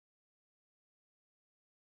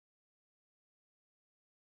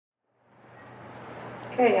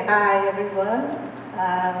Okay, hi everyone.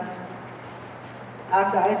 I'm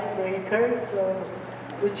the icebreaker, so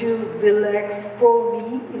would you relax for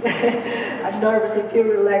me? I'm nervous. If you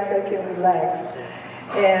relax, I can relax.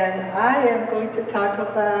 And I am going to talk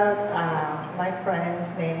about my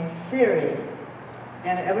friend's name is Siri.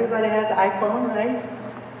 And everybody has iPhone, right?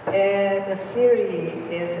 And Siri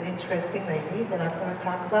is an interesting lady that I'm going to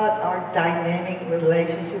talk about our dynamic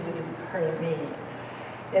relationship between her and me.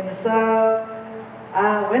 And so,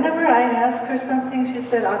 whenever I ask her something, she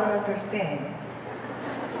said, I don't understand.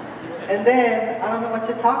 And then, I don't know what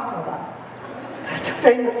you're talking about. That's a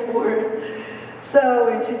famous word. So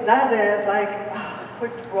when she does it, like, her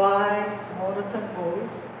dry, monotone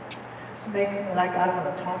voice, it's making me like, I don't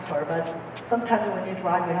want to talk to her, but sometimes when you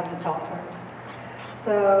drive, you have to talk to her.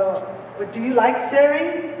 So, do you like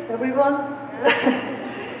Siri, everyone?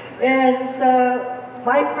 And so,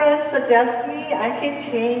 my friend suggests me I can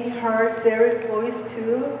change her Siri's voice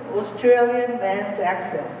to Australian man's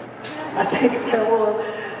accent. I think that will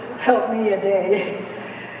help me a day.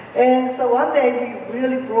 And so one day we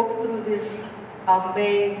really broke through this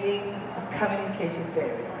amazing communication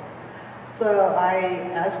barrier. So I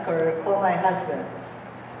asked her to call my husband,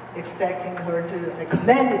 expecting her to, I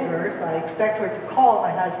commanded her, so I expect her to call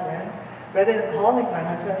my husband. Rather than calling my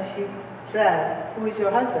husband, she said, who is your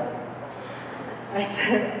husband? I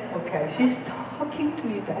said, okay, she's talking to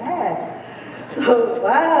me back. So,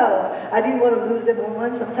 wow, I didn't want to lose the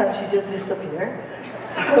moment. Sometimes she just disappeared.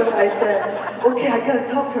 So I said, okay, I got to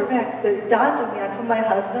talk to her back. It dawned on me, I put my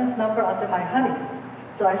husband's number under my honey.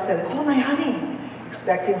 So I said, call my honey,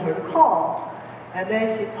 expecting her to call. And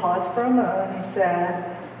then she paused for a moment and said,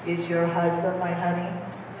 is your husband my honey?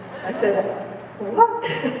 I said, what?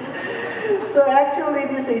 So actually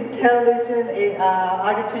this intelligent,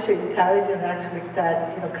 artificial intelligence actually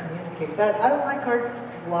started, communicate. But I don't like her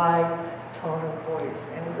dry tone of voice.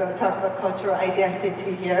 And we're going to talk about cultural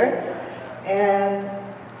identity here. And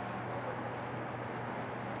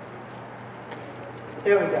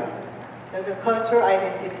there we go. There's a cultural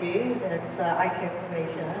identity that's IQ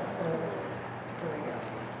information. So there we go.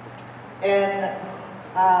 And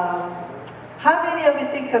how many of you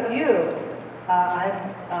think of you?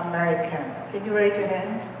 I'm American. Can you raise your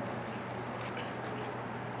hand?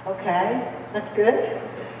 Okay, that's good.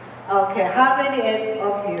 Okay, how many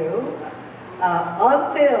of you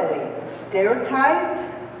unfairly stereotyped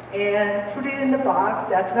and put it in the box,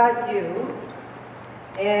 that's not you,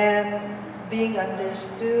 and being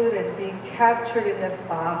understood and being captured in the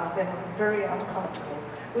box and very uncomfortable?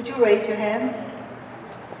 Would you raise your hand?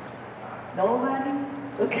 Nobody?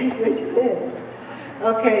 Okay, raise your hand.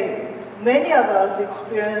 Okay. Many of us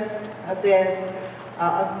experience this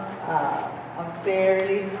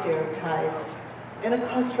unfairly stereotyped in a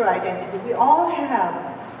cultural identity. We all have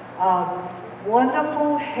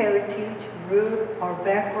wonderful heritage, root, or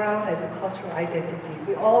background as a cultural identity.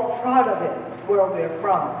 We're all proud of it, where we're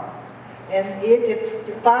from. And it is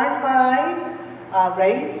defined by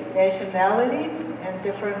race, nationality, and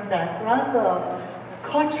different backgrounds of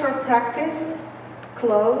cultural practice,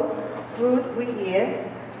 clothes, food we eat,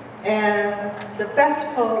 and the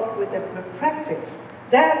festival with the practice.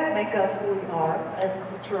 That make us who we are as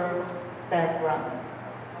cultural background.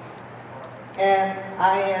 And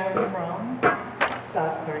I am from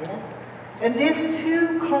South Korea. And these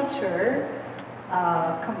two cultures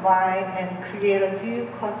combine and create a new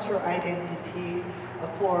cultural identity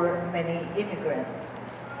for many immigrants.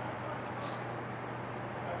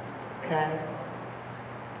 Okay.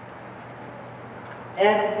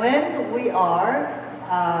 And when we are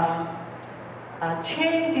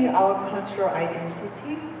changing our cultural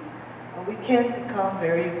identity, we can become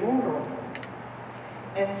very vulnerable.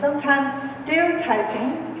 And sometimes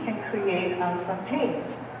stereotyping can create some pain.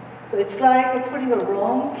 So it's like putting a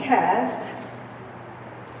wrong cast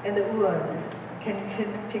in the wound. Can you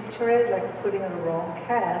picture it? Like putting a wrong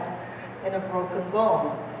cast in a broken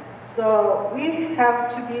bone. So we have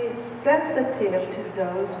to be sensitive to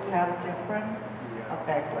those who have different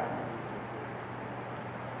background.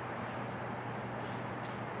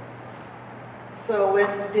 So when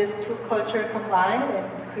these two cultures combine and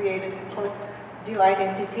create a new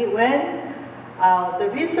identity, when the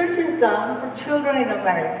research is done for children in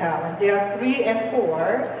America, when they are 3 and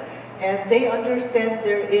 4, and they understand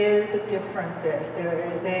there is differences.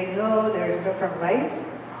 They know there's different race.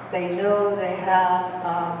 They know they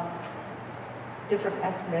have different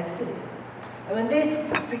ethnicity. And when they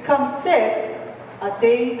become 6,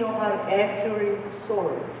 they know how to accurately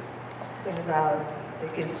sort things out. They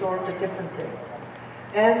can sort the differences.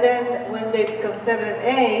 And then when they become 7 and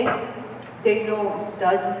 8, they know it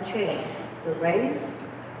doesn't change the race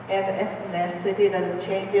and ethnicity doesn't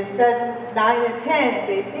change. In 7, 9, and 10,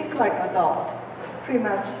 they think like adult. Pretty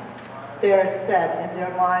much they're set in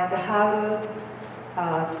their mind how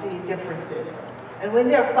to see differences. And when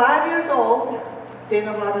they're 5 years old, they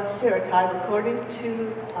know how to stereotype according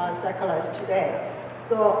to psychology today.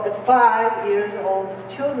 So at 5 years old,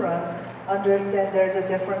 children understand there's a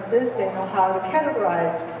differences. They know how to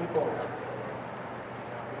categorize people.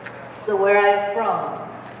 So where I'm from,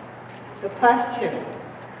 the question.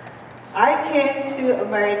 I came to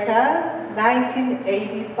America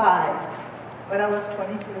 1985 when I was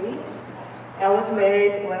 23. I was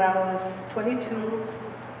married when I was 22,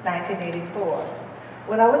 1984.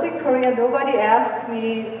 When I was in Korea, nobody asked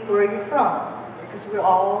me, where are you from? Because we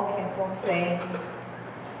all came from the same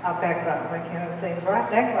background, we came from the same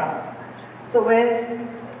background. So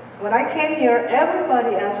when I came here,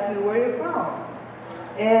 everybody asked me, where are you from?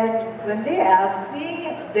 And when they asked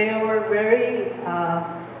me, they were very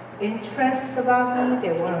interested about me,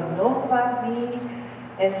 they want to know about me,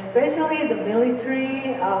 and especially the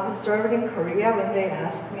military who served in Korea, when they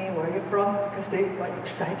asked me, where are you from? Because they were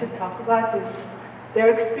excited to talk about this,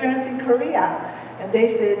 their experience in Korea. And they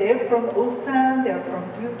said they're from Ulsan, they're from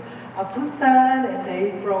Busan, and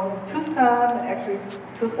they're from Tucson. Actually,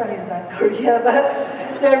 Tucson is not Korea,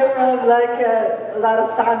 but they're from like a lot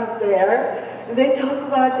of towns there. And they talk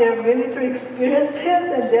about their military experiences,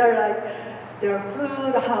 and they're like, their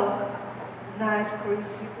food, how nice Korean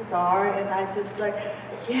people are. And I just like,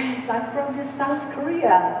 yes, I'm from this South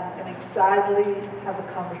Korea, and excitedly have a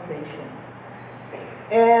conversation.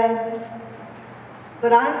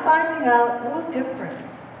 But I'm finding out no difference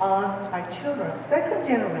on my children. Second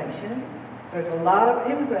generation, there's a lot of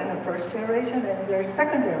immigrants in the first generation, and there's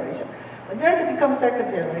second generation. When they become second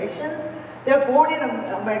generations, they're born in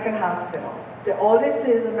an American hospital. The oldest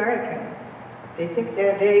is American. They think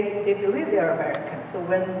they believe they're American. So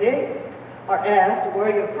when they are asked where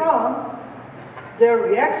you're from, their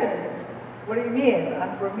reaction is, what do you mean?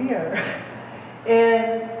 I'm from here.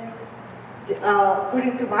 And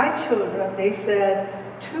according to my children, they said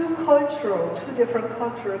two different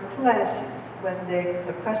cultural classes when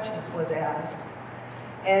the question was asked.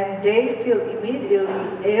 And they feel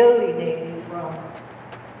immediately alienated from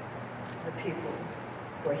the people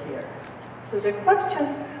who are here. So the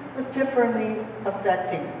question was differently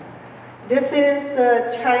affecting. This is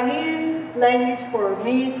the Chinese language for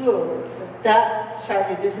me good. That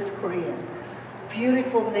Chinese, this is Korean.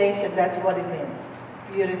 Beautiful nation, that's what it means.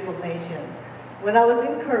 Beautiful nation. When I was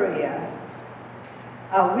in Korea,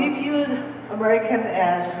 we viewed Americans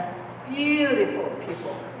as beautiful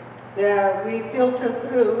people. We filtered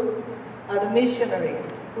through the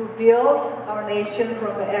missionaries who built our nation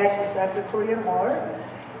from the ashes after the Korean War.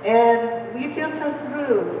 And we filtered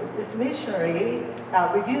through this missionary,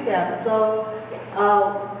 review them. So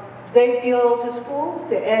they built the school,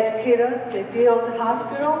 they educate us, they build the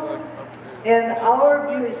hospitals. And our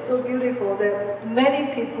view is so beautiful that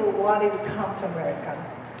many people wanted to come to America.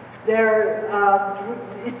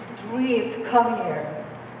 It's dream to come here.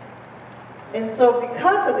 And so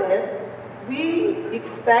because of it, we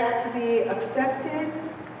expect to be accepted,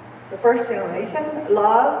 the first generation,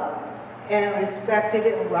 loved, and respected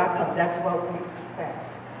and welcomed. That's what we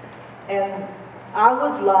expect. And I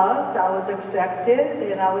was loved, I was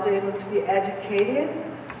accepted, and I was able to be educated.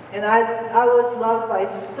 And I was loved by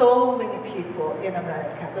so many people in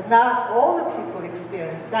America, but not all the people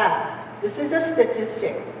experience that. This is a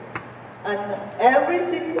statistic. And every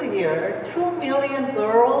single year, 2 million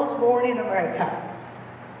girls born in America,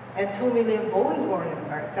 and 2 million boys born in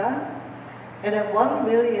America, and then 1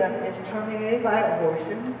 million is terminated by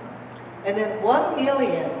abortion, and then 1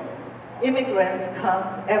 million immigrants come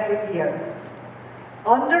every year.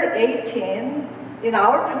 Under 18, in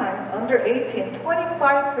our time, under 18,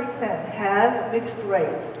 25% has mixed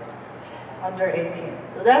race under 18.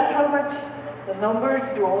 So that's how much the number is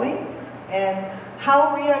growing, and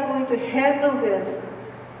how we are going to handle this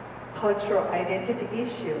cultural identity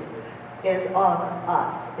issue is on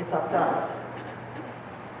us. It's up to us.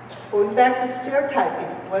 Going back to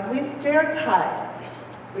stereotyping, when we stereotype,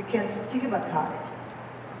 we can stigmatize.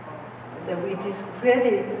 And then we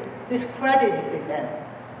discredit them.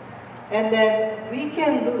 And then we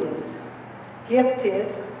can lose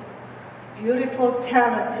gifted, beautiful,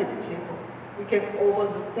 talented people. We can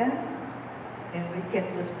overlook them, and we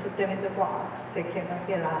can just put them in the box. They cannot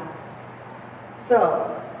get out.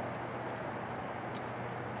 So,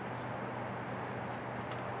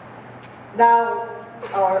 now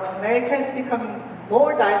our America is becoming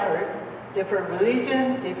more diverse, different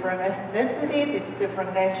religion, different ethnicity, it's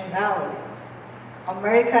different nationality.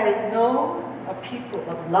 America is known a people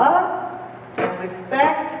of love, and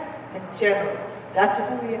respect and generous. That's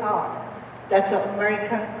who we are. That's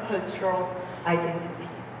American cultural identity.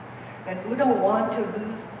 And we don't want to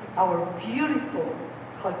lose our beautiful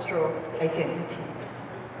cultural identity.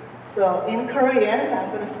 So in Korean,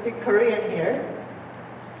 I'm going to speak Korean here.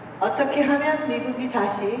 어떻게 하면 미국이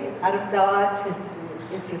다시 아름다워질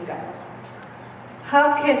수 있을까요?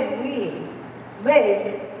 How can we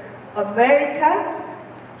make America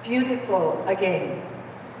beautiful again?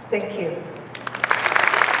 Thank you.